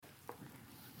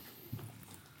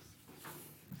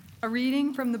A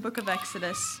reading from the book of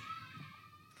Exodus.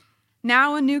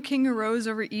 Now a new king arose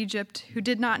over Egypt who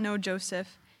did not know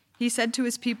Joseph. He said to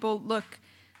his people, "Look,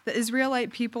 the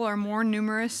Israelite people are more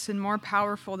numerous and more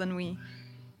powerful than we.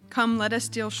 Come, let us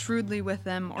deal shrewdly with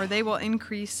them, or they will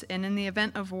increase, and in the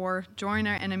event of war, join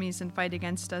our enemies and fight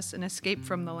against us and escape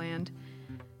from the land."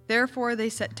 Therefore they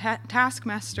set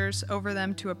taskmasters over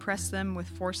them to oppress them with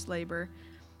forced labor.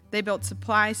 They built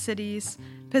supply cities,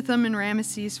 Pithom and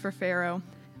Ramesses for Pharaoh.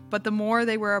 But the more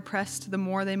they were oppressed, the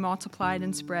more they multiplied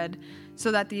and spread,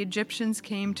 so that the Egyptians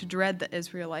came to dread the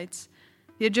Israelites.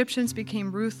 The Egyptians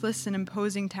became ruthless and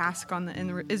imposing tasks on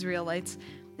the Israelites,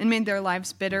 and made their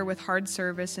lives bitter with hard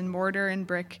service in mortar and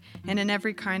brick, and in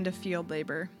every kind of field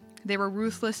labor. They were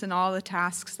ruthless in all the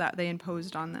tasks that they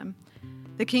imposed on them.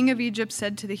 The king of Egypt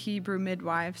said to the Hebrew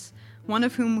midwives, one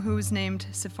of whom who was named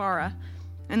Sephora,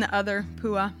 and the other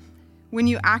Puah, "When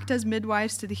you act as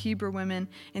midwives to the Hebrew women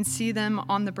and see them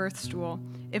on the birth stool,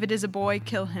 if it is a boy,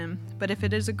 kill him, but if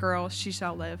it is a girl, she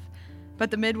shall live." But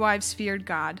the midwives feared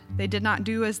God. They did not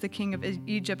do as the king of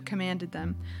Egypt commanded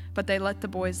them, but they let the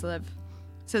boys live.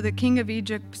 So the king of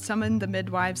Egypt summoned the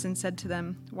midwives and said to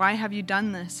them, "Why have you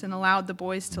done this and allowed the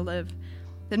boys to live?"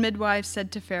 The midwives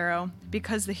said to Pharaoh,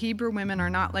 "Because the Hebrew women are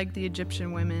not like the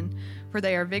Egyptian women, for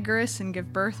they are vigorous and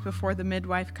give birth before the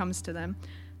midwife comes to them."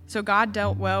 So God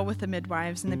dealt well with the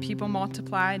midwives, and the people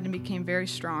multiplied and became very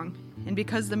strong. And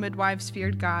because the midwives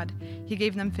feared God, he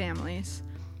gave them families.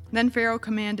 Then Pharaoh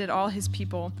commanded all his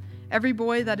people, "Every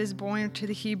boy that is born to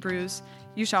the Hebrews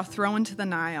you shall throw into the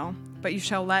Nile, but you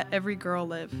shall let every girl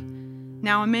live."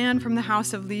 Now a man from the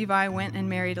house of Levi went and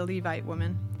married a Levite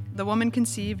woman. The woman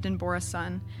conceived and bore a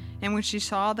son, and when she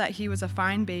saw that he was a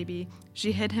fine baby,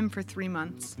 she hid him for 3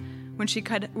 months. When she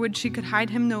could hide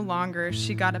him no longer,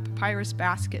 she got a papyrus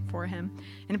basket for him,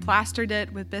 and plastered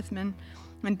it with bitumen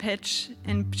and pitch,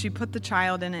 and she put the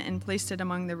child in it and placed it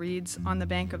among the reeds on the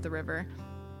bank of the river.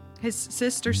 His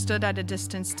sister stood at a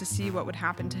distance to see what would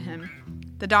happen to him.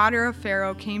 The daughter of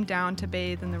Pharaoh came down to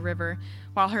bathe in the river,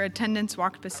 while her attendants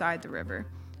walked beside the river.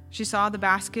 She saw the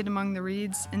basket among the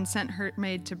reeds and sent her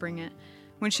maid to bring it.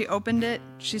 When she opened it,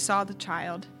 she saw the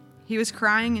child. He was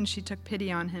crying, and she took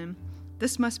pity on him.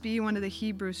 "This must be one of the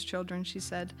Hebrews' children," she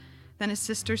said. Then his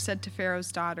sister said to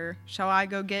Pharaoh's daughter, "Shall I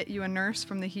go get you a nurse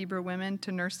from the Hebrew women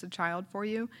to nurse the child for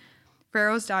you?"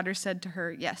 Pharaoh's daughter said to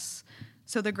her, "Yes."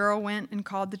 So the girl went and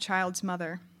called the child's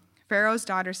mother. Pharaoh's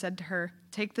daughter said to her,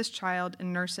 "Take this child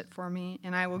and nurse it for me,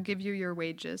 and I will give you your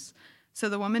wages." So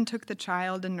the woman took the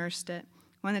child and nursed it.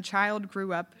 When the child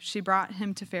grew up, she brought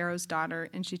him to Pharaoh's daughter,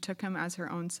 and she took him as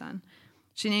her own son.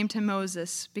 She named him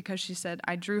Moses, because she said,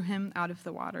 "I drew him out of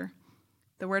the water."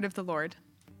 The word of the Lord.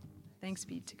 Thanks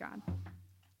be to God.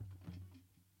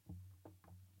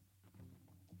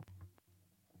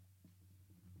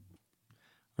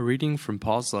 A reading from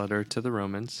Paul's letter to the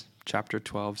Romans, chapter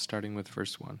 12, starting with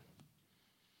verse 1.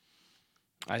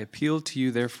 I appeal to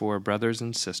you, therefore, brothers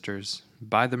and sisters,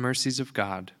 by the mercies of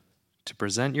God, to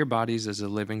present your bodies as a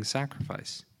living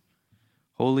sacrifice,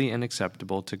 holy and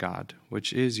acceptable to God,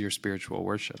 which is your spiritual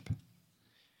worship.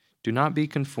 Do not be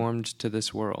conformed to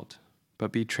this world,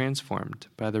 but be transformed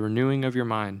by the renewing of your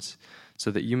minds, so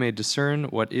that you may discern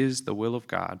what is the will of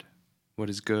God,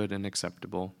 what is good and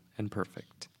acceptable and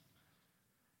perfect.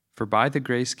 For by the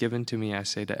grace given to me I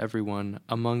say to everyone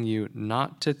among you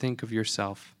not to think of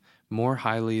yourself more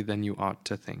highly than you ought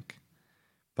to think,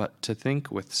 but to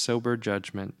think with sober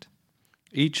judgment,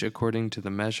 each according to the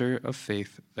measure of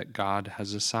faith that God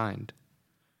has assigned.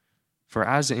 For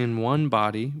as in one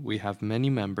body we have many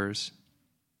members,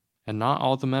 and not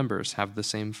all the members have the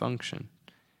same function,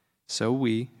 so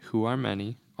we, who are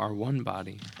many, are one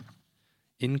body,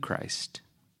 in Christ,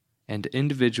 and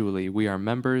individually we are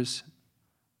members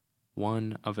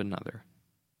one of another.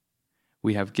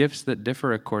 We have gifts that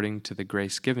differ according to the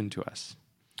grace given to us: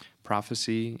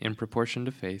 prophecy in proportion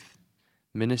to faith,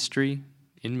 ministry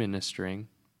in ministering,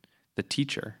 the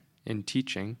teacher in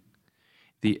teaching,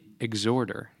 the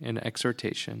exhorter in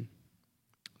exhortation,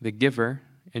 the giver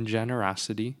in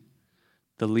generosity,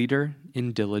 the leader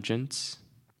in diligence,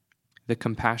 the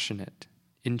compassionate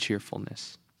in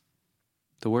cheerfulness.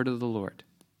 The word of the Lord.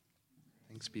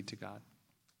 Thanks be to God.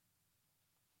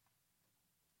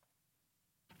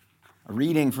 A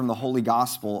reading from the Holy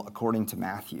Gospel according to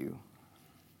Matthew.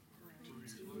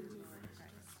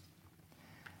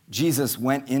 Jesus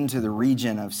went into the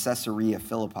region of Caesarea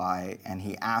Philippi, and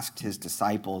he asked his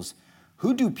disciples,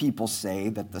 "Who do people say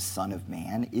that the Son of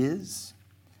Man is?"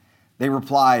 They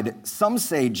replied, "Some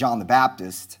say John the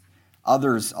Baptist,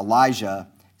 others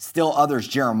Elijah, still others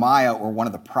Jeremiah or one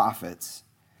of the prophets."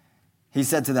 He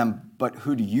said to them, "But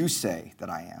who do you say that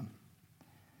I am?"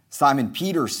 Simon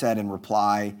Peter said in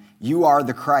reply, "You are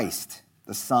the Christ,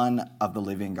 the Son of the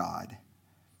living God."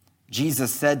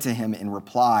 Jesus said to him in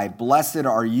reply, "Blessed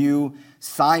are you,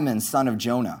 Simon, son of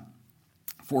Jonah,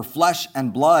 for flesh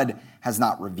and blood has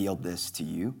not revealed this to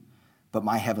you, but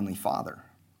my heavenly Father.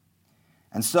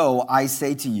 And so I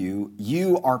say to you,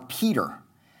 you are Peter,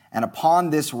 and upon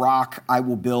this rock I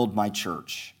will build my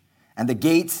church, and the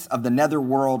gates of the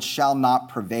netherworld shall not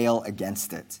prevail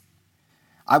against it.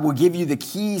 I will give you the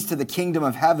keys to the kingdom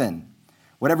of heaven.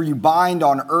 Whatever you bind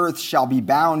on earth shall be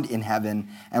bound in heaven,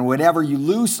 and whatever you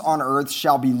loose on earth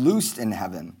shall be loosed in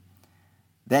heaven."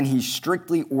 Then he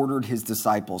strictly ordered his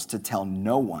disciples to tell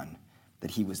no one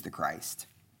that he was the Christ.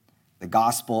 The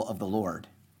gospel of the Lord.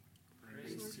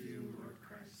 Praise to you, Lord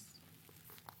Christ.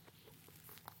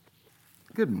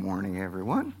 Good morning,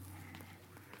 everyone.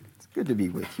 It's good to be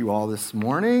with you all this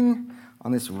morning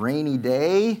on this rainy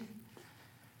day.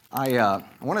 I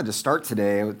wanted to start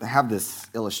today. I have this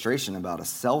illustration about a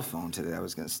cell phone today I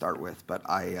was going to start with, but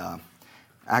I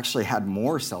actually had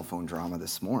more cell phone drama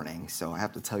this morning, so I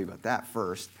have to tell you about that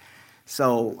first.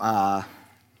 So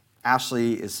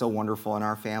Ashley is so wonderful in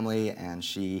our family, and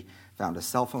she found a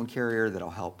cell phone carrier that'll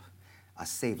help us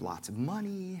save lots of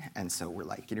money, and so we're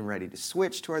like getting ready to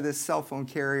switch to this cell phone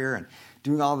carrier and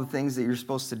doing all the things that you're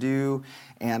supposed to do,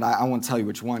 and I won't tell you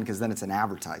which one because then it's an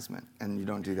advertisement, and you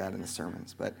don't do that in the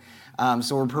sermons. But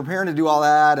so we're preparing to do all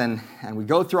that, and we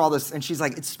go through all this, and she's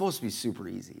like, "It's supposed to be super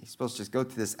easy. You're supposed to just go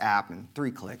through this app and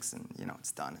 3 clicks, and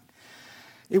it's done."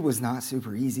 It was not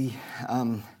super easy.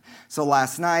 So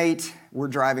last night we're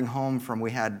driving home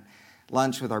we had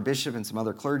lunch with our bishop and some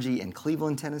other clergy in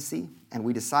Cleveland, Tennessee, and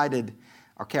we decided,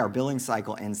 okay, our billing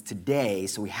cycle ends today,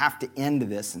 so we have to end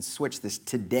this and switch this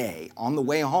today on the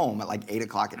way home at like 8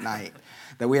 o'clock at night,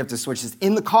 that we have to switch this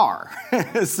in the car.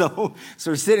 So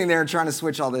we're sitting there trying to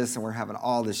switch all this, and we're having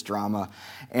all this drama.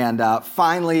 And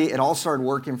finally, it all started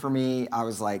working for me. I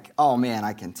was like, oh man,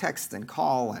 I can text and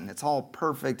call, and it's all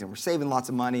perfect, and we're saving lots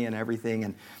of money and everything.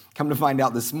 And come to find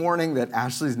out this morning that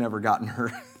Ashley's never gotten her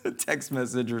text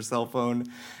message or cell phone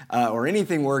or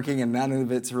anything working, and none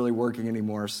of it's really working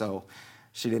anymore. So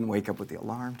she didn't wake up with the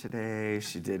alarm today.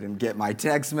 She didn't get my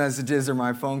text messages or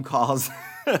my phone calls.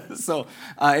 So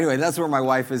anyway, that's where my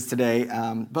wife is today.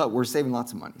 But we're saving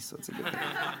lots of money, so it's a good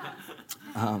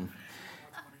thing.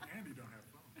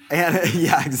 And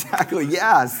yeah, exactly.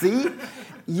 Yeah, see?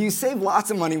 You save lots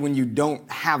of money when you don't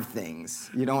have things.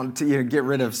 You don't get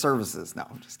rid of services. No,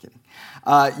 I'm just kidding.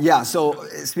 So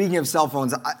speaking of cell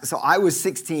phones, so I was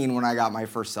 16 when I got my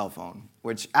first cell phone,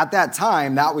 which at that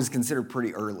time, that was considered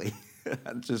pretty early.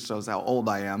 It just shows how old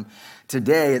I am.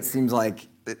 Today, it seems like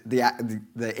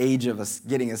the age of us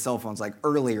getting a cell phone is like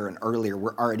earlier and earlier.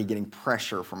 We're already getting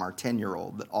pressure from our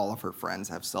 10-year-old that all of her friends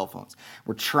have cell phones.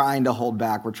 We're trying to hold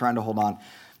back. We're trying to hold on.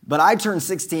 But I turned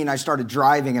 16, I started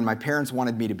driving, and my parents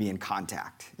wanted me to be in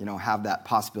contact, have that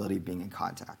possibility of being in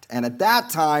contact. And at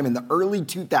that time, in the early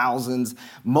 2000s,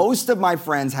 most of my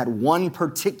friends had one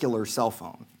particular cell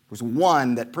phone. It was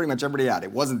one that pretty much everybody had.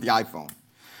 It wasn't the iPhone.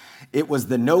 It was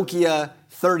the Nokia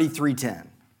 3310.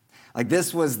 Like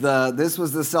this was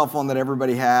the cell phone that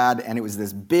everybody had, and it was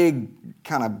this big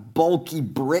kind of bulky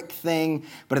brick thing,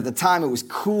 but at the time it was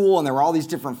cool, and there were all these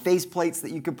different face plates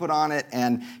that you could put on it,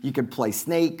 and you could play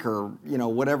Snake or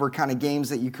whatever kind of games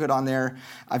that you could on there.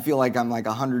 I feel like I'm like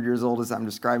 100 years old as I'm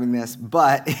describing this,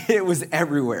 but it was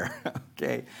everywhere,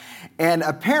 okay? And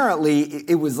apparently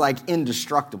it was like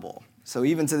indestructible. So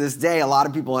even to this day, a lot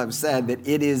of people have said that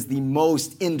it is the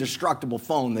most indestructible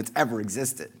phone that's ever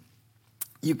existed.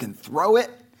 You can throw it,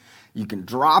 you can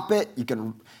drop it, you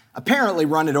can apparently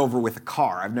run it over with a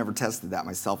car. I've never tested that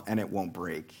myself, and it won't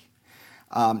break.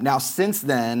 Now, since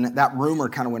then, that rumor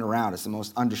kind of went around. It's the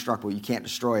most indestructible. You can't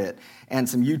destroy it. And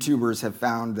some YouTubers have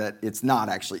found that it's not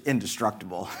actually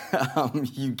indestructible.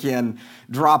 You can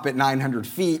drop it 900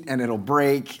 feet, and it'll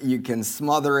break. You can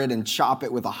smother it and chop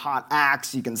it with a hot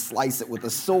axe. You can slice it with a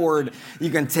sword. You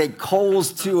can take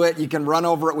coals to it. You can run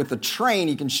over it with a train.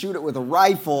 You can shoot it with a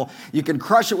rifle. You can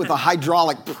crush it with a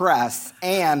hydraulic press.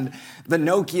 And the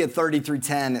Nokia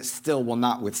 3310 still will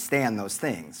not withstand those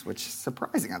things, which is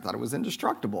surprising. I thought it was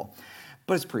indestructible,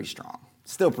 but it's pretty strong,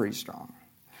 still pretty strong.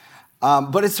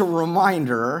 But it's a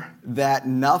reminder that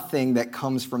nothing that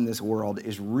comes from this world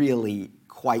is really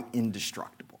quite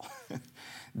indestructible.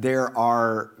 There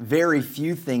are very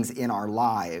few things in our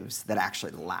lives that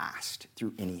actually last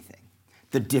through anything.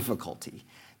 The difficulty,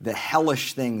 the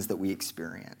hellish things that we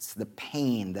experience, the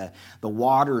pain, the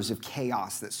waters of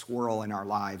chaos that swirl in our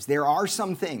lives. There are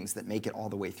some things that make it all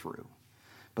the way through,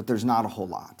 but there's not a whole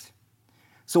lot.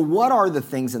 So what are the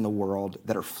things in the world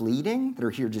that are fleeting, that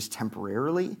are here just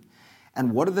temporarily?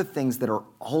 And what are the things that are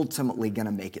ultimately going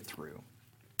to make it through?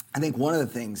 I think one of the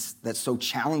things that's so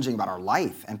challenging about our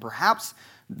life, and perhaps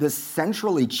the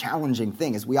centrally challenging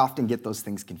thing, is we often get those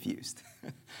things confused.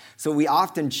 So we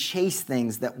often chase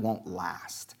things that won't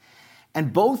last.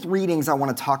 And both readings I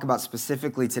want to talk about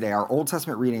specifically today, our Old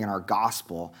Testament reading and our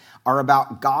gospel, are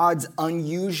about God's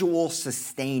unusual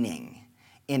sustaining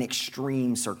in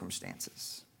extreme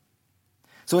circumstances.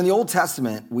 So in the Old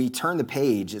Testament, we turn the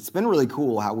page. It's been really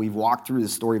cool how we've walked through the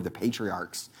story of the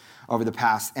patriarchs and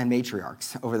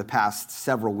matriarchs over the past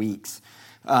several weeks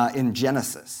in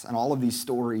Genesis, and all of these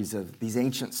stories of these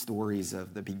ancient stories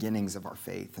of the beginnings of our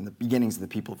faith and the beginnings of the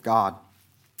people of God.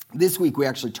 This week, we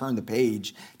actually turn the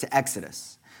page to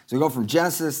Exodus. So we go from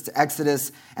Genesis to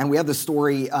Exodus, and we have the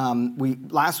story.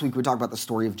 Last week, we talked about the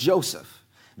story of Joseph.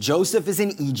 Joseph is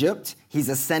in Egypt. He's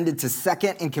ascended to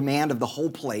second in command of the whole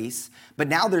place, but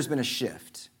now there's been a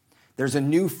shift. There's a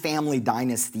new family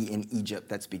dynasty in Egypt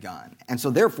that's begun, and so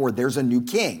therefore, there's a new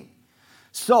king.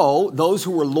 So those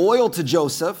who were loyal to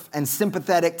Joseph and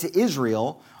sympathetic to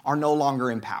Israel are no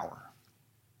longer in power.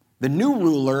 The new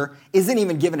ruler isn't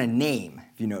even given a name,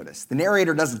 if you notice. The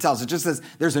narrator doesn't tell us. It just says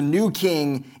there's a new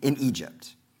king in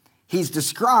Egypt. He's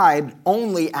described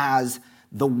only as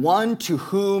the one to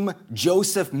whom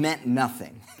Joseph meant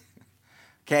nothing.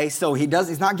 Okay, so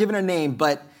he's not given a name,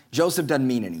 but Joseph doesn't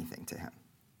mean anything to him.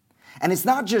 And it's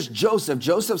not just Joseph.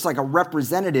 Joseph's like a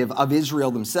representative of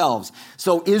Israel themselves.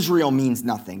 So Israel means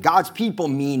nothing. God's people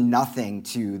mean nothing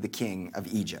to the king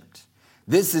of Egypt.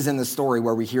 This is in the story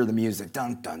where we hear the music.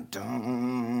 Dun, dun,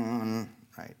 dun.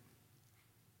 Right.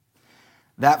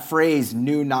 That phrase,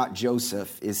 knew not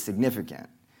Joseph, is significant.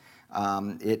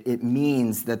 It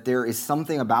means that there is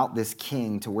something about this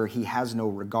king to where he has no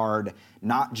regard,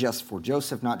 not just for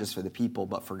Joseph, not just for the people,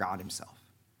 but for God himself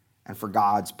and for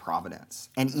God's providence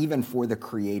and even for the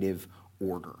creative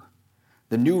order.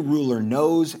 The new ruler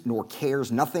knows nor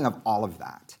cares nothing of all of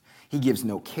that. He gives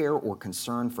no care or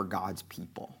concern for God's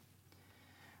people.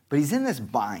 But he's in this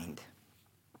bind.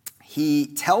 He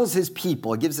tells his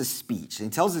people, he gives a speech, and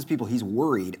he tells his people he's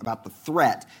worried about the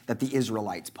threat that the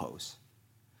Israelites pose.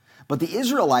 But the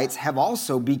Israelites have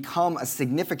also become a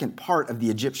significant part of the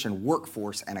Egyptian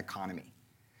workforce and economy.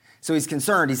 So he's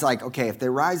concerned. He's like, okay, if they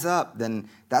rise up, then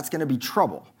that's going to be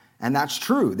trouble. And that's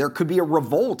true. There could be a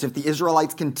revolt if the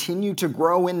Israelites continue to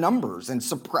grow in numbers, and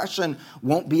suppression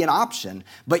won't be an option.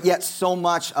 But yet so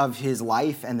much of his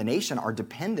life and the nation are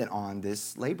dependent on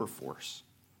this labor force.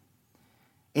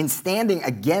 In standing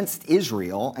against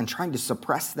Israel and trying to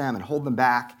suppress them and hold them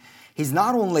back, he's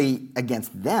not only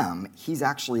against them, he's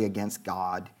actually against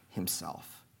God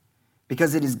himself.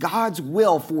 Because it is God's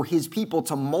will for his people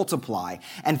to multiply,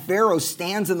 and Pharaoh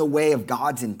stands in the way of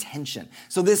God's intention.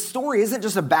 So this story isn't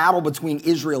just a battle between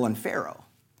Israel and Pharaoh,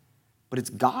 but it's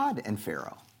God and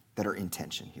Pharaoh that are in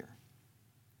tension here.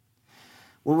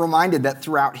 We're reminded that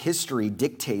throughout history,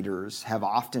 dictators have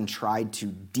often tried to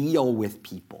deal with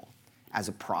people as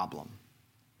a problem,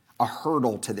 a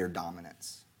hurdle to their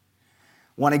dominance.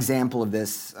 One example of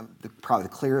this, probably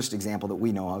the clearest example that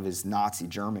we know of, is Nazi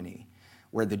Germany,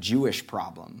 where the Jewish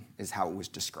problem is how it was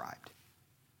described.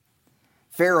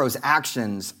 Pharaoh's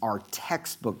actions are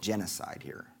textbook genocide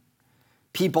here.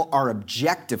 People are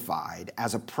objectified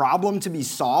as a problem to be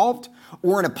solved,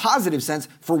 or in a positive sense,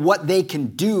 for what they can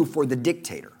do for the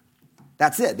dictator.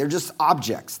 That's it. They're just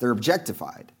objects. They're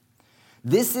objectified.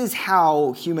 This is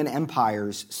how human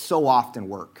empires so often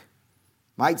work.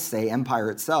 Might say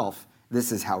empire itself,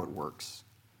 this is how it works.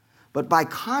 But by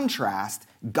contrast,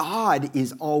 God's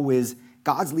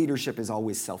leadership is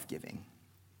always self-giving,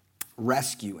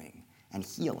 rescuing, and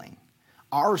healing.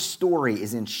 Our story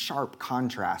is in sharp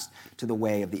contrast to the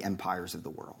way of the empires of the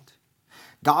world.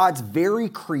 God's very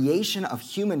creation of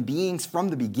human beings from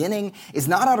the beginning is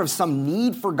not out of some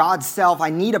need for God's self.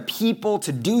 I need a people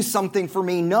to do something for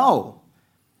me. No,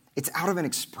 it's out of an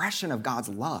expression of God's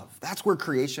love. That's where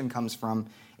creation comes from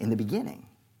in the beginning.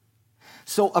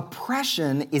 So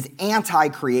oppression is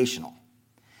anti-creational.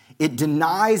 It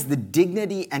denies the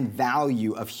dignity and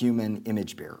value of human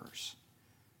image bearers.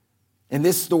 In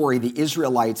this story, the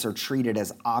Israelites are treated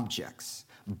as objects,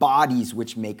 bodies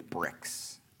which make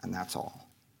bricks, and that's all.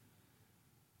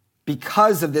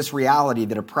 Because of this reality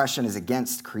that oppression is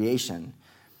against creation,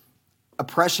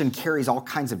 oppression carries all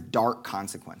kinds of dark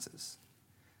consequences,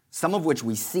 some of which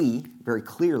we see very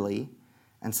clearly,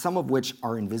 and some of which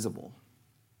are invisible.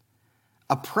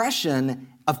 Oppression,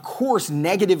 of course,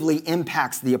 negatively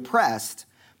impacts the oppressed,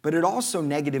 but it also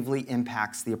negatively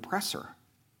impacts the oppressor.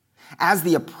 As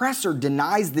the oppressor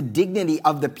denies the dignity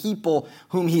of the people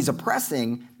whom he's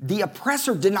oppressing, the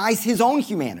oppressor denies his own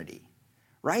humanity,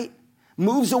 right?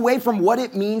 moves away from what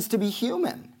it means to be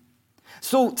human.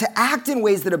 So to act in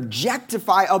ways that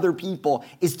objectify other people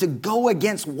is to go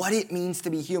against what it means to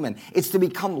be human. It's to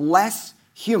become less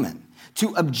human.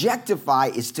 To objectify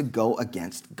is to go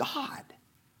against God.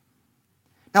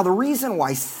 Now, the reason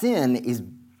why sin is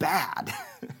bad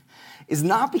is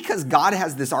not because God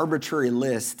has this arbitrary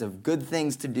list of good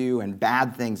things to do and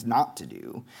bad things not to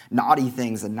do, naughty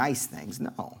things and nice things.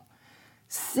 No.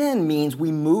 Sin means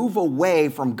we move away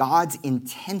from God's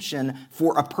intention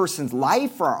for a person's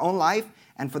life, for our own life,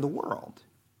 and for the world.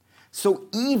 So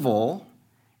evil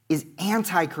is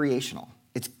anti-creational.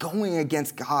 It's going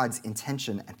against God's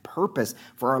intention and purpose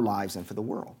for our lives and for the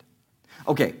world.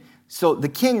 Okay, so the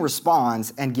king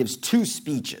responds and gives two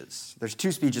speeches. There's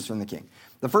two speeches from the king.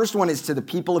 The first one is to the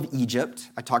people of Egypt.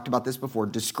 I talked about this before,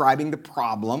 describing the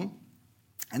problem.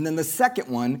 And then the second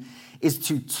one is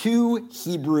to two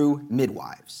Hebrew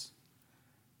midwives,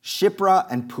 Shiphrah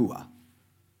and Puah.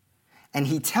 And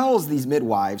he tells these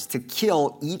midwives to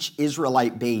kill each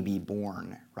Israelite baby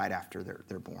born right after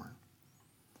they're born.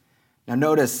 Now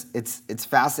notice, it's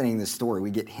fascinating, this story.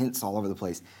 We get hints all over the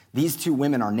place. These two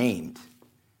women are named.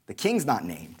 The king's not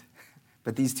named,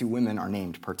 but these two women are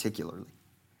named particularly.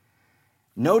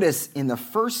 Notice in the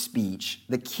first speech,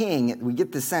 the king, we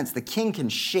get the sense, the king can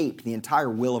shape the entire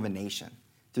will of a nation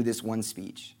through this one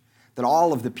speech, that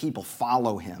all of the people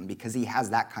follow him because he has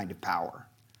that kind of power.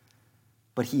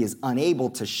 But he is unable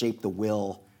to shape the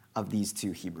will of these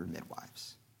two Hebrew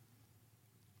midwives.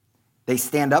 They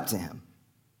stand up to him.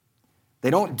 They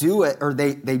don't do it, or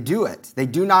they do it. They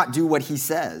do not do what he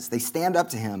says. They stand up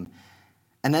to him,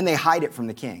 and then they hide it from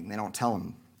the king. They don't tell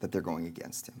him that they're going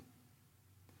against him.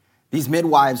 These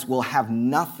midwives will have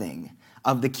nothing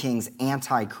of the king's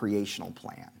anti-creational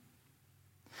plan.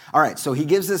 All right, so he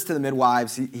gives this to the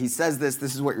midwives. He says this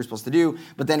is what you're supposed to do.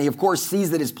 But then he, of course,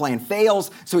 sees that his plan fails,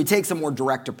 so he takes a more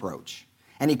direct approach.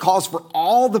 And he calls for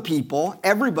all the people,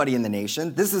 everybody in the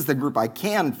nation, this is the group I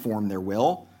can form their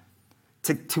will,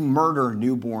 to murder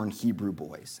newborn Hebrew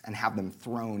boys and have them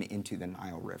thrown into the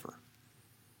Nile River.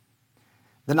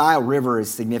 The Nile River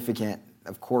is significant,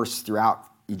 of course, throughout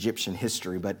Egyptian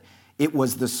history, but it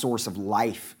was the source of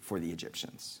life for the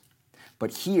Egyptians.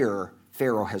 But here,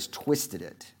 Pharaoh has twisted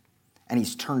it, and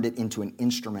he's turned it into an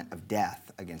instrument of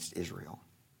death against Israel.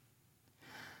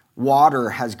 Water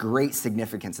has great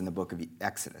significance in the book of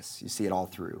Exodus. You see it all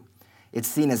through. It's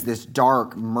seen as this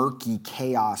dark, murky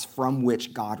chaos from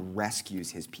which God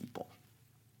rescues his people.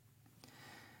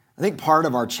 I think part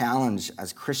of our challenge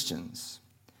as Christians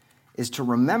is to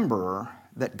remember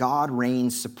that God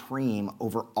reigns supreme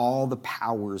over all the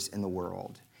powers in the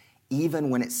world, even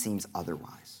when it seems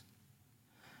otherwise.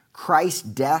 Christ's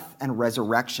death and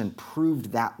resurrection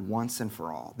proved that once and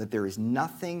for all, that there is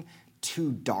nothing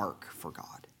too dark for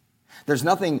God. There's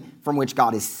nothing from which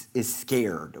God is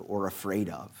scared or afraid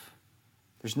of.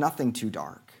 There's nothing too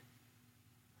dark.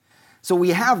 So we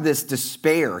have this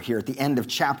despair here at the end of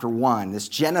chapter 1, this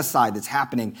genocide that's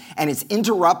happening, and it's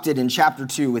interrupted in chapter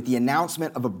 2 with the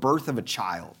announcement of a birth of a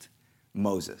child,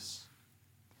 Moses.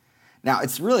 Now,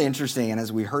 it's really interesting, and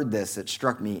as we heard this, it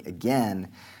struck me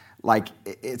again, like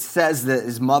it says that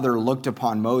his mother looked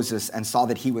upon Moses and saw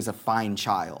that he was a fine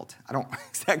child. I don't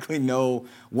exactly know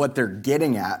what they're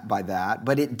getting at by that,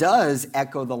 but it does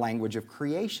echo the language of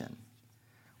creation.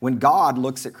 When God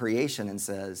looks at creation and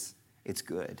says, it's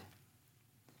good.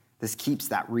 This keeps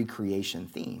that recreation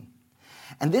theme.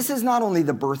 And this is not only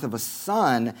the birth of a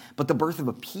son, but the birth of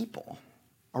a people,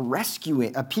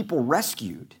 a people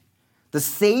rescued. The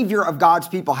Savior of God's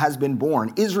people has been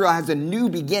born. Israel has a new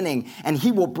beginning, and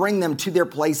he will bring them to their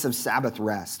place of Sabbath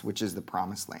rest, which is the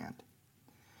promised land.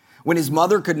 When his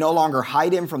mother could no longer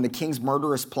hide him from the king's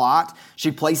murderous plot,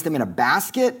 she placed him in a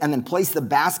basket and then placed the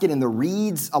basket in the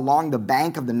reeds along the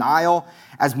bank of the Nile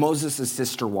as Moses'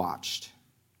 sister watched.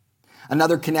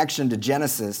 Another connection to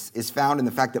Genesis is found in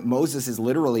the fact that Moses is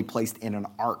literally placed in an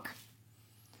ark.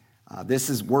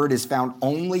 This word is found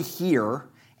only here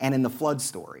and in the flood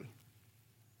story.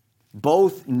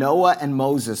 Both Noah and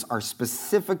Moses are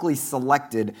specifically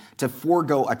selected to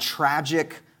forego a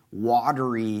tragic,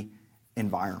 watery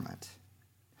environment.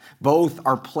 Both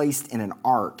are placed in an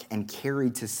ark and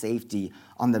carried to safety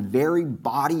on the very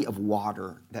body of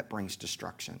water that brings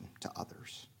destruction to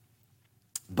others.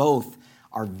 Both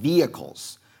are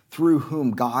vehicles through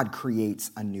whom God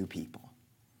creates a new people.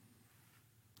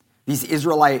 These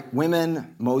Israelite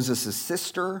women, Moses'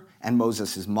 sister and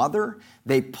Moses' mother,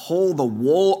 they pull the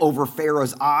wool over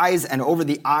Pharaoh's eyes and over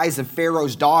the eyes of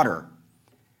Pharaoh's daughter.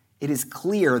 It is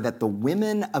clear that the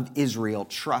women of Israel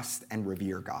trust and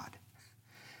revere God.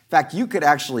 In fact, you could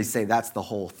actually say that's the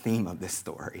whole theme of this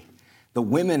story, The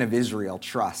women of Israel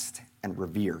trust and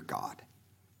revere God.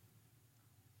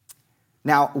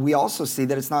 Now, we also see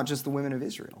that it's not just the women of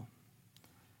Israel,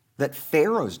 that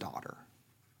Pharaoh's daughter,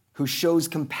 who shows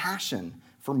compassion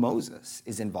for Moses,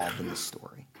 is involved in this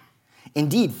story.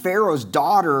 Indeed, Pharaoh's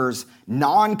daughter's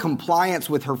non-compliance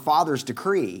with her father's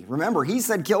decree. Remember, he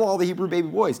said, kill all the Hebrew baby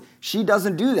boys. She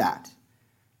doesn't do that.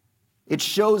 It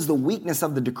shows the weakness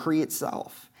of the decree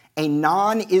itself. A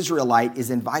non-Israelite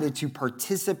is invited to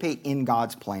participate in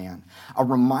God's plan, a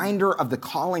reminder of the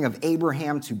calling of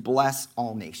Abraham to bless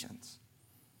all nations.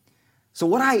 So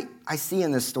what I see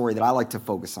in this story that I like to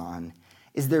focus on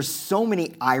is there's so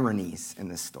many ironies in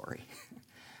this story.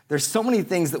 There's so many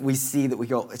things that we see that we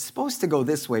go, it's supposed to go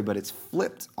this way, but it's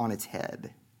flipped on its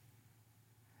head.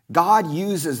 God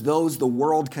uses those the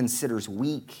world considers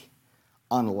weak,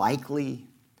 unlikely,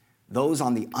 those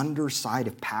on the underside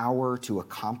of power to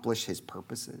accomplish his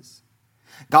purposes.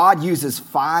 God uses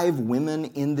 5 women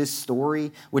in this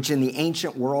story, which in the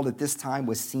ancient world at this time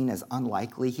was seen as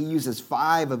unlikely. He uses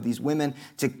 5 of these women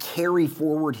to carry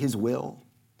forward his will.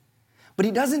 But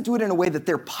he doesn't do it in a way that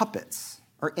they're puppets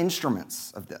or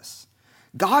instruments of this.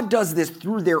 God does this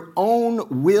through their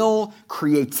own will,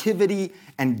 creativity,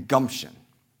 and gumption.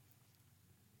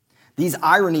 These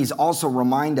ironies also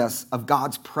remind us of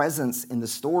God's presence in the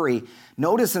story.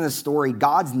 Notice in the story,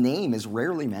 God's name is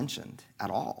rarely mentioned at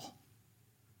all.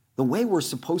 The way we're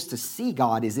supposed to see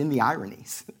God is in the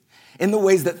ironies, in the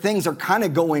ways that things are kind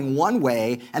of going one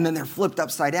way and then they're flipped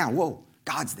upside down. Whoa,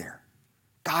 God's there.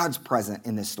 God's present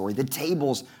in this story. The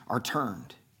tables are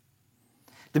turned.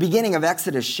 The beginning of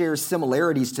Exodus shares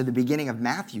similarities to the beginning of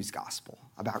Matthew's gospel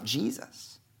about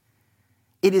Jesus.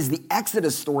 It is the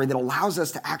Exodus story that allows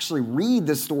us to actually read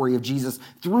the story of Jesus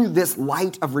through this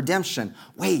light of redemption.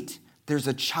 Wait, there's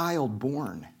a child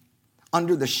born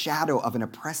under the shadow of an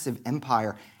oppressive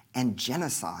empire and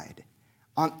genocide.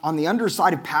 On the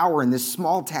underside of power in this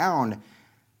small town,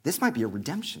 this might be a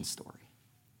redemption story.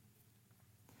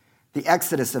 The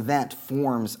Exodus event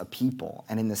forms a people,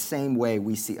 and in the same way,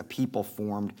 we see a people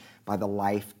formed by the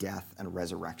life, death, and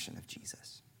resurrection of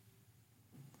Jesus.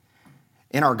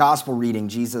 In our gospel reading,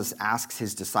 Jesus asks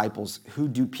his disciples, who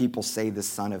do people say the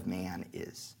Son of Man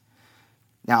is?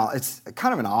 Now, it's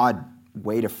kind of an odd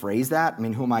way to phrase that. I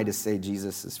mean, who am I to say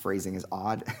Jesus' phrasing is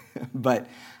odd? but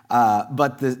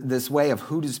this way of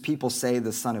who does people say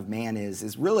the Son of Man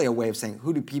is really a way of saying,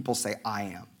 who do people say I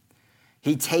am?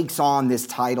 He takes on this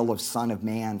title of Son of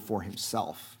Man for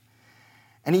himself.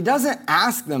 And he doesn't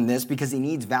ask them this because he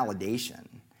needs validation.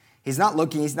 He's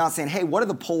not saying, hey, what do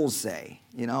the polls say?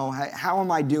 You know, how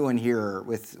am I doing here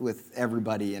with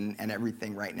everybody and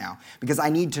everything right now? Because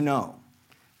I need to know.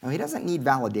 No, he doesn't need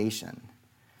validation.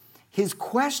 His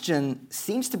question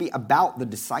seems to be about the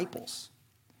disciples.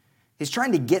 He's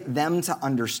trying to get them to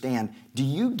understand, do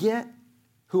you get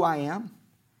who I am?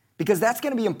 Because that's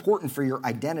going to be important for your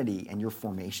identity and your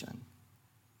formation.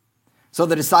 So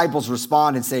the disciples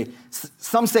respond and say,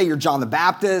 some say you're John the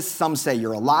Baptist, some say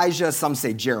you're Elijah, some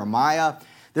say Jeremiah.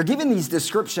 They're given these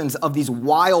descriptions of these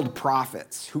wild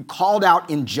prophets who called out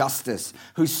injustice,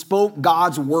 who spoke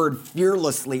God's word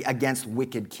fearlessly against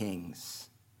wicked kings.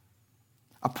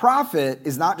 A prophet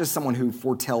is not just someone who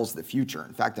foretells the future.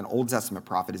 In fact, an Old Testament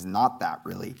prophet is not that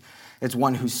really. It's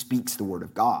one who speaks the word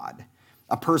of God.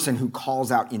 A person who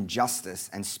calls out injustice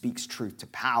and speaks truth to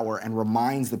power and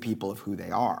reminds the people of who they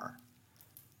are.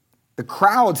 The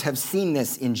crowds have seen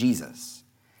this in Jesus.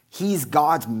 He's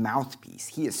God's mouthpiece.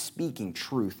 He is speaking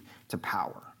truth to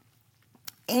power.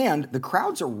 And the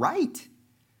crowds are right.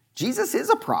 Jesus is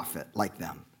a prophet like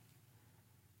them.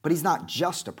 But he's not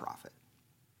just a prophet.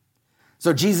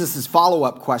 So Jesus'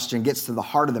 follow-up question gets to the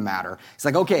heart of the matter. It's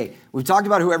like, okay, we've talked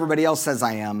about who everybody else says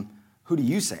I am. Who do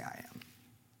you say I am?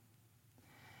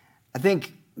 I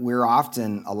think we're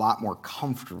often a lot more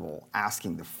comfortable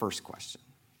asking the first question.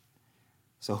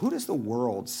 So who does the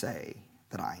world say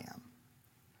that I am?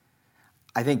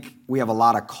 I think we have a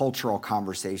lot of cultural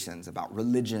conversations about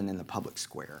religion in the public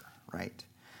square, right?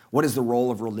 What is the role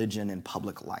of religion in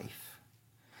public life?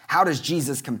 How does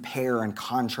Jesus compare and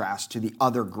contrast to the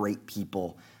other great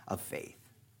people of faith?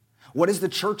 What is the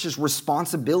church's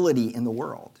responsibility in the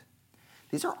world?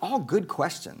 These are all good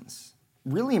questions,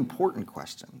 really important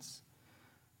questions.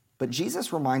 But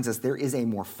Jesus reminds us there is a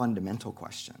more fundamental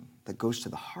question that goes to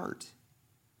the heart.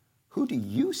 Who do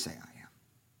you say I am?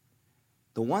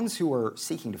 The ones who are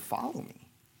seeking to follow me.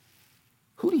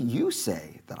 Who do you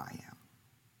say that I am?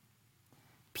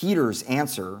 Peter's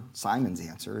answer, Simon's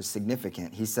answer, is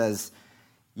significant. He says,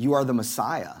 you are the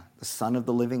Messiah, the Son of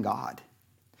the living God.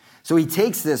 So he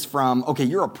takes this from, okay,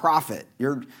 you're a prophet.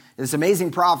 You're this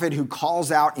amazing prophet who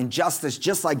calls out injustice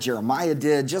just like Jeremiah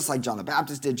did, just like John the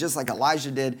Baptist did, just like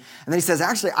Elijah did. And then he says,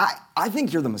 actually, I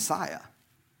think you're the Messiah.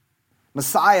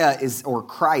 Messiah or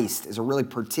Christ is a really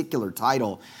particular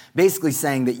title, basically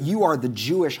saying that you are the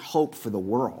Jewish hope for the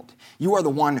world. You are the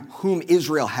one whom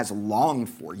Israel has longed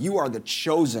for. You are the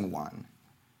chosen one.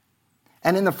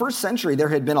 And in the first century, there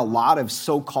had been a lot of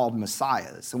so-called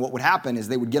messiahs. And what would happen is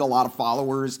they would get a lot of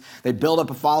followers. They'd build up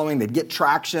a following. They'd get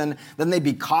traction. Then they'd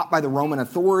be caught by the Roman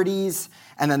authorities.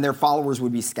 And then their followers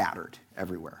would be scattered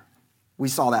everywhere. We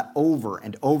saw that over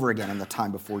and over again in the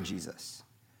time before Jesus.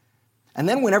 And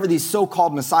then whenever these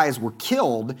so-called messiahs were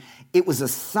killed, it was a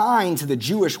sign to the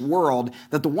Jewish world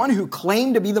that the one who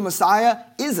claimed to be the Messiah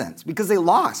isn't, because they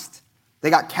lost. They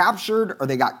got captured or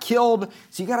they got killed,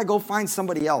 so you got to go find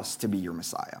somebody else to be your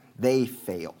Messiah. They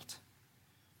failed.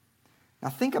 Now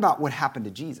think about what happened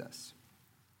to Jesus.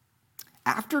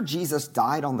 After Jesus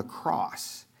died on the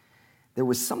cross, there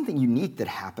was something unique that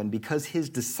happened because his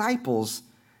disciples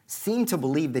seemed to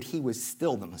believe that he was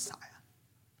still the Messiah.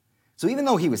 So even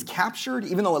though he was captured,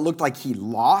 even though it looked like he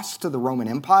lost to the Roman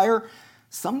Empire,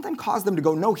 something caused them to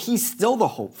go, no, he's still the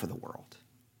hope for the world.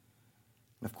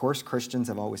 And of course, Christians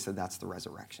have always said that's the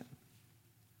resurrection.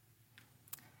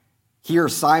 Here,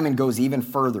 Simon goes even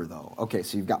further, though. Okay,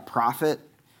 so you've got prophet,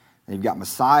 and you've got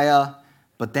Messiah,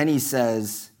 but then he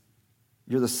says,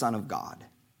 you're the Son of God.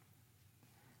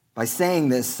 By saying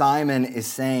this, Simon is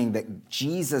saying that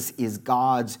Jesus is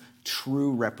God's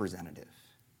true representative.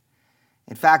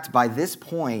 In fact, by this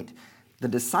point, the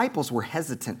disciples were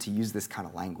hesitant to use this kind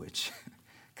of language.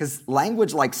 Because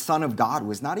language like Son of God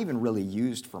was not even really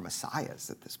used for messiahs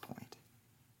at this point.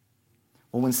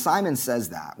 Well, when Simon says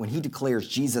that, when he declares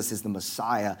Jesus is the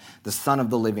Messiah, the Son of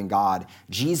the living God,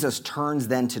 Jesus turns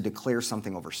then to declare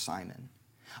something over Simon.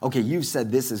 Okay, you've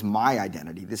said this is my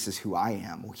identity, this is who I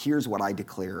am. Well, here's what I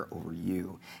declare over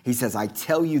you. He says, I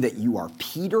tell you that you are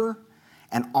Peter,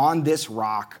 and on this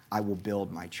rock I will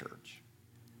build my church.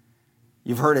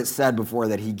 You've heard it said before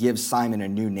that he gives Simon a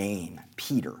new name,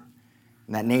 Peter.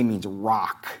 And that name means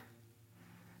rock.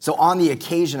 So on the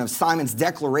occasion of Simon's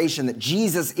declaration that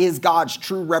Jesus is God's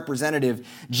true representative,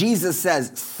 Jesus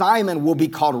says Simon will be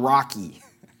called Rocky.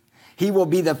 He will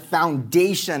be the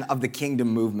foundation of the kingdom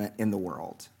movement in the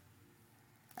world.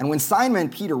 And when Simon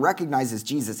Peter recognizes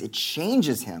Jesus, it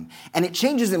changes him. And it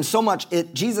changes him so much,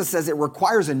 Jesus says it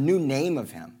requires a new name of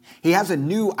him. He has a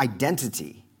new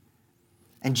identity.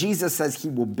 And Jesus says he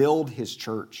will build his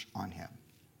church on him.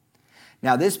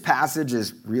 Now, this passage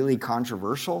is really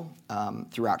controversial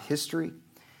throughout history.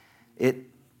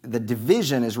 The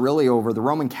division is really over. The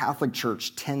Roman Catholic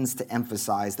Church tends to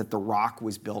emphasize that the rock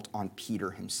was built on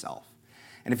Peter himself.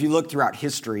 And if you look throughout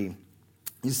history,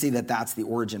 you see that that's the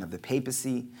origin of the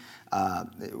papacy,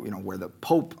 where the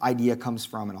Pope idea comes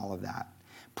from and all of that.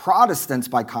 Protestants,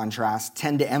 by contrast,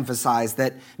 tend to emphasize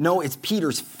that, no, it's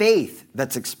Peter's faith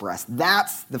that's expressed.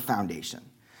 That's the foundation,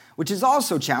 which is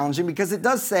also challenging because it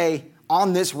does say,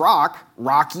 on this rock,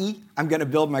 Rocky, I'm going to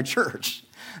build my church.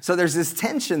 So there's this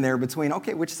tension there between,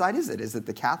 okay, which side is it? Is it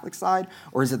the Catholic side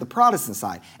or is it the Protestant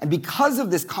side? And because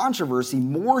of this controversy,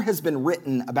 more has been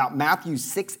written about Matthew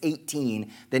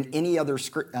 6:18 than any other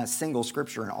single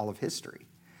scripture in all of history,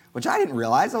 which I didn't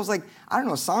realize. I was like, I don't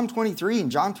know, Psalm 23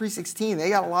 and John 3:16, they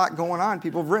got a lot going on.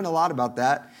 People have written a lot about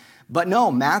that. But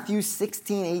no, Matthew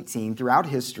 16:18, throughout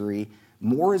history,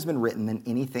 more has been written than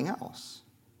anything else.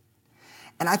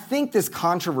 And I think this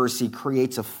controversy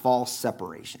creates a false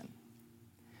separation.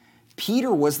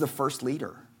 Peter was the first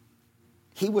leader.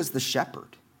 He was the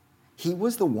shepherd. He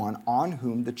was the one on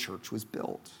whom the church was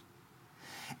built.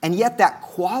 And yet that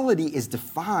quality is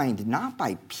defined not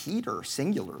by Peter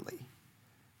singularly,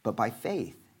 but by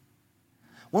faith.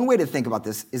 One way to think about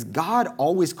this is God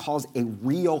always calls a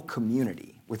real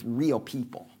community with real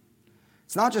people.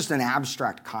 It's not just an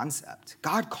abstract concept.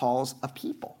 God calls a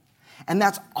people. And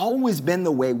that's always been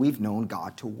the way we've known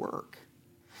God to work.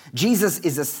 Jesus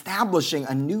is establishing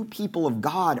a new people of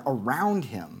God around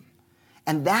him.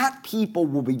 And that people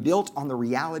will be built on the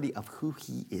reality of who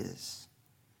he is.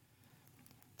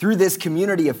 Through this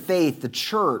community of faith, the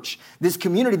church, this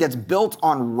community that's built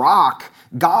on rock,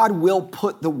 God will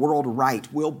put the world right,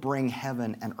 will bring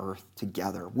heaven and earth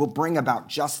together, will bring about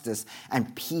justice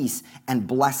and peace and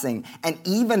blessing, and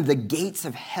even the gates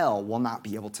of hell will not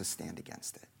be able to stand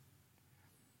against it.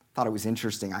 I thought it was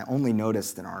interesting. I only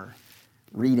noticed in our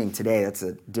reading today, that's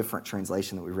a different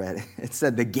translation that we read. It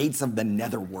said the gates of the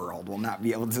netherworld will not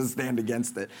be able to stand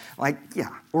against it. Like, yeah,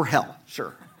 or hell,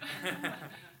 sure.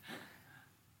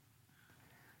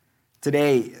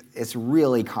 Today, it's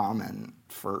really common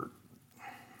for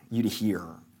you to hear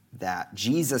that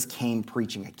Jesus came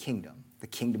preaching a kingdom, the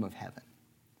kingdom of heaven.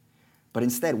 But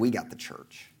instead, we got the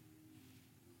church.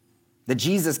 That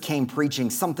Jesus came preaching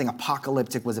something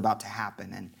apocalyptic was about to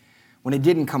happen. And when it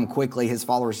didn't come quickly, his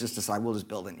followers just decided, we'll just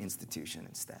build an institution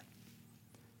instead.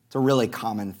 It's a really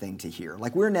common thing to hear.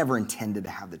 Like, we're never intended to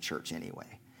have the church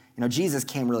anyway. You know, Jesus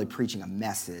came really preaching a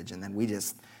message, and then we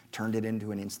just turned it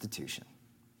into an institution.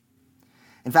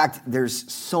 In fact,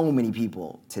 there's so many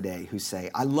people today who say,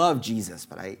 I love Jesus,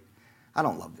 but I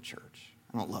don't love the church.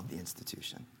 I don't love the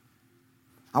institution.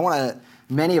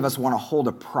 Many of us want to hold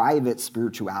a private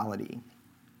spirituality,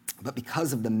 but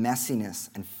because of the messiness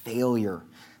and failure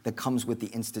that comes with the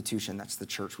institution that's the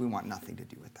church, we want nothing to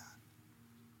do with that.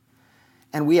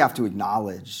 And we have to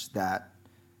acknowledge that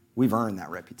we've earned that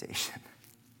reputation.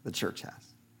 The church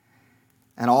has.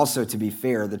 And also, to be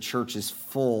fair, the church is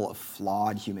full of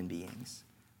flawed human beings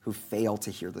who fail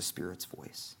to hear the Spirit's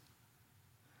voice.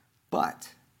 But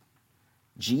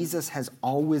Jesus has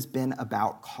always been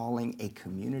about calling a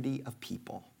community of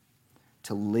people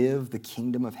to live the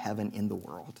kingdom of heaven in the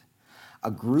world.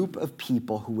 A group of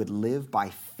people who would live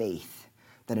by faith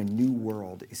that a new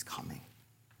world is coming.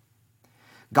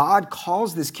 God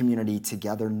calls this community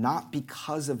together not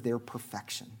because of their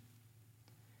perfection.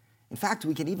 In fact,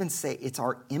 we can even say it's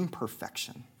our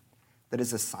imperfection that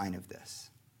is a sign of this,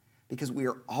 because we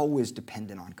are always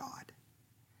dependent on God.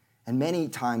 And many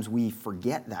times we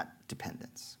forget that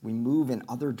dependence. We move in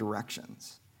other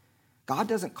directions. God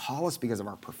doesn't call us because of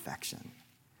our perfection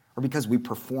or because we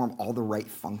perform all the right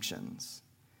functions.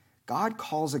 God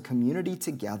calls a community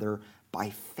together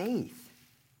by faith.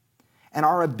 And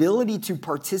our ability to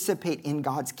participate in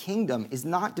God's kingdom is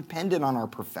not dependent on our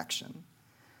perfection,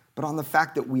 but on the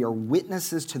fact that we are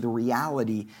witnesses to the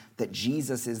reality that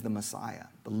Jesus is the Messiah,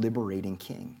 the liberating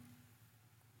King.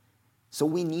 So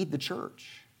we need the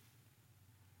church.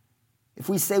 If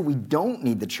we say we don't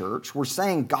need the church, we're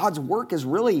saying God's work is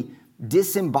really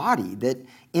disembodied, that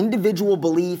individual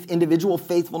belief, individual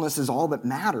faithfulness is all that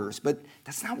matters. But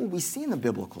that's not what we see in the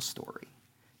biblical story.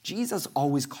 Jesus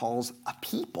always calls a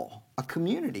people, a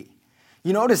community.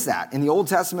 You notice that in the Old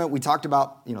Testament, we talked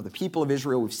about, the people of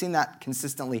Israel. We've seen that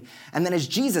consistently. And then as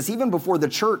Jesus, even before the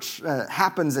church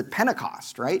happens at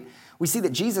Pentecost, right? We see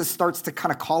that Jesus starts to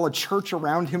kind of call a church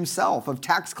around himself of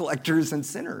tax collectors and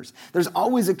sinners. There's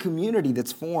always a community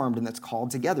that's formed and that's called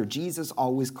together. Jesus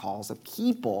always calls a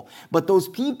people, but those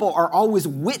people are always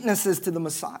witnesses to the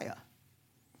Messiah.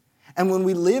 And when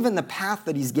we live in the path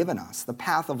that he's given us, the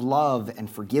path of love and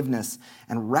forgiveness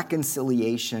and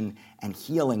reconciliation and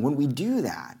healing, when we do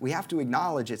that, we have to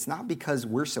acknowledge it's not because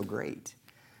we're so great,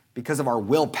 because of our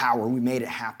willpower we made it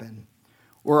happen,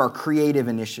 or our creative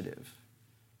initiative.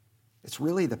 It's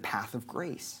really the path of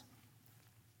grace.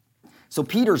 So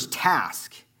Peter's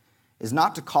task is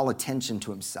not to call attention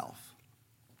to himself,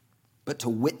 but to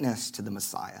witness to the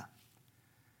Messiah.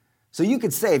 So you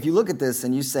could say, if you look at this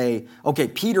and you say, okay,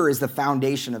 Peter is the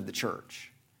foundation of the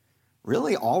church.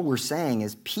 Really, all we're saying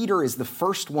is Peter is the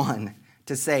first one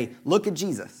to say, look at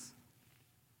Jesus.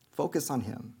 Focus on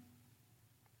him.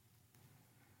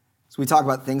 So we talk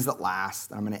about things that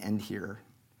last. I'm going to end here.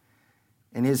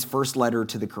 In his first letter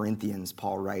to the Corinthians,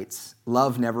 Paul writes,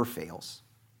 love never fails.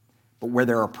 But where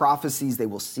there are prophecies, they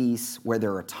will cease. Where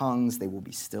there are tongues, they will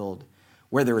be stilled.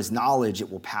 Where there is knowledge, it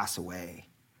will pass away.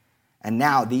 And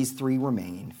now these three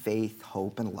remain, faith,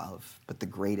 hope, and love. But the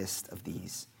greatest of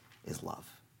these is love.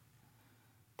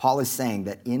 Paul is saying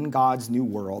that in God's new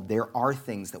world, there are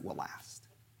things that will last.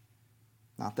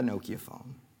 Not the Nokia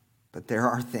phone, but there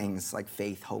are things like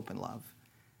faith, hope, and love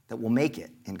that will make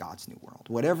it in God's new world.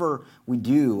 Whatever we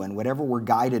do and whatever we're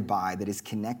guided by that is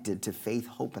connected to faith,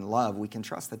 hope, and love, we can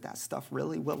trust that that stuff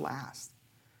really will last.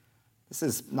 This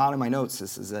is not in my notes,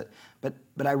 this is it.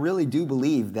 But I really do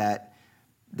believe that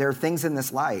there are things in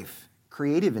this life,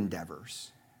 creative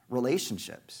endeavors,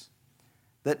 relationships,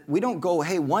 that we don't go,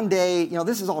 hey, one day,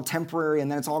 this is all temporary and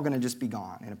then it's all going to just be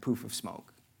gone in a poof of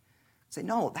smoke. Say,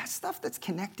 no, that's stuff that's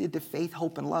connected to faith,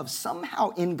 hope, and love.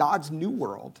 Somehow in God's new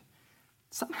world,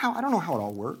 somehow, I don't know how it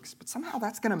all works, but somehow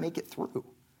that's going to make it through.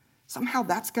 Somehow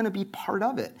that's going to be part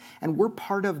of it, and we're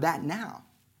part of that now.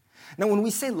 Now, when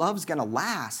we say love's going to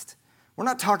last, we're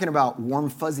not talking about warm,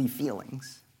 fuzzy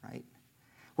feelings, right?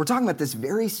 We're talking about this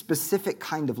very specific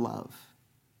kind of love.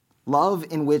 Love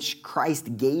in which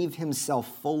Christ gave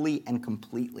himself fully and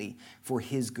completely for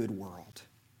his good world.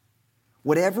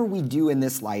 Whatever we do in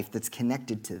this life that's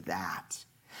connected to that.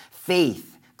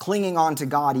 Faith, clinging on to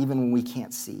God even when we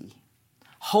can't see.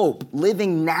 Hope,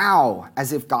 living now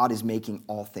as if God is making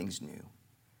all things new.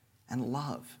 And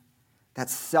love,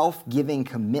 that self-giving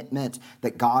commitment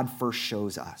that God first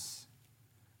shows us.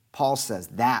 Paul says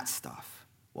that stuff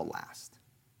will last.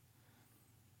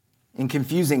 In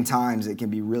confusing times, it can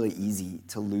be really easy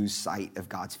to lose sight of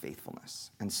God's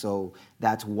faithfulness. And so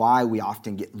that's why we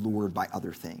often get lured by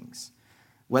other things.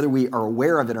 Whether we are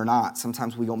aware of it or not,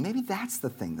 sometimes we go, maybe that's the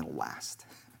thing that'll last.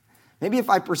 Maybe if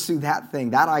I pursue that thing,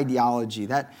 that ideology,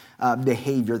 that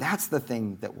behavior, that's the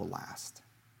thing that will last.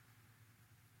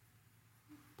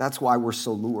 That's why we're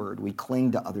so lured. We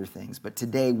cling to other things. But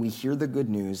today we hear the good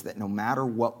news that no matter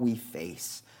what we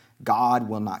face, God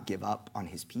will not give up on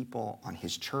his people, on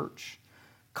his church,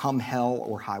 come hell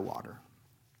or high water.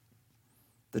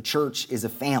 The church is a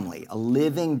family, a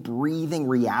living, breathing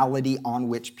reality on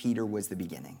which Peter was the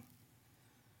beginning.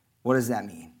 What does that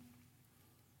mean?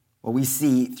 Well, we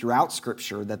see throughout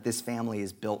Scripture that this family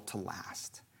is built to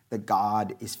last, that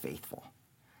God is faithful.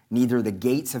 Neither the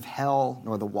gates of hell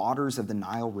nor the waters of the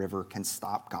Nile River can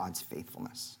stop God's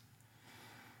faithfulness.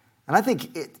 And I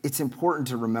think it's important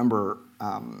to remember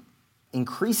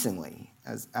increasingly,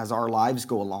 as our lives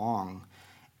go along,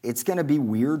 it's going to be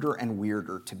weirder and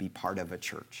weirder to be part of a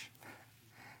church.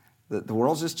 The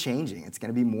world's just changing. It's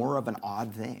going to be more of an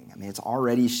odd thing. I mean, it's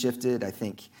already shifted. I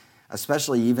think,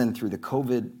 especially even through the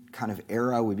COVID kind of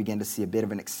era, we begin to see a bit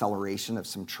of an acceleration of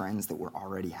some trends that were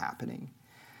already happening.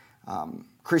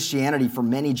 Christianity for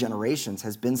many generations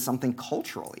has been something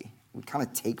culturally we kind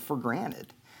of take for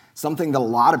granted, something that a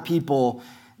lot of people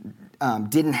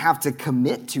didn't have to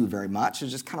commit to very much.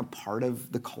 It's just kind of part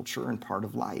of the culture and part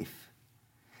of life.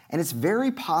 And it's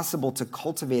very possible to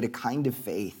cultivate a kind of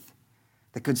faith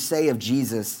that could say of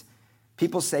Jesus,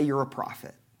 people say you're a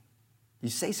prophet. You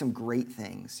say some great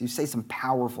things. You say some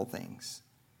powerful things.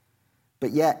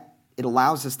 But yet, it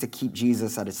allows us to keep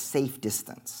Jesus at a safe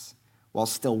distance while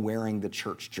still wearing the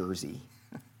church jersey.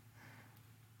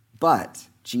 But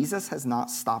Jesus has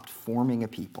not stopped forming a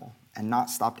people and not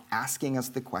stopped asking us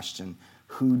the question,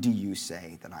 who do you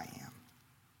say that I am?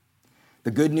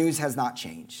 The good news has not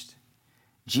changed.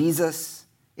 Jesus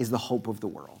is the hope of the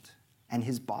world, and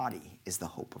his body is the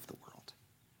hope of the world.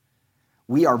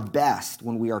 We are best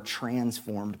when we are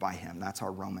transformed by him. That's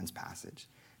our Romans passage.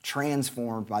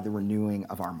 Transformed by the renewing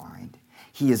of our mind.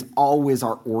 He is always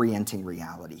our orienting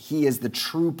reality. He is the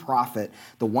true prophet,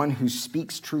 the one who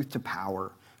speaks truth to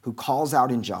power, who calls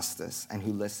out injustice, and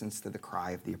who listens to the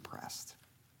cry of the oppressed.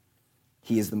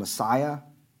 He is the Messiah.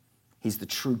 He's the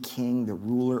true king, the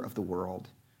ruler of the world.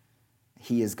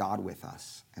 He is God with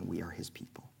us, and we are his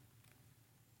people.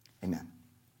 Amen.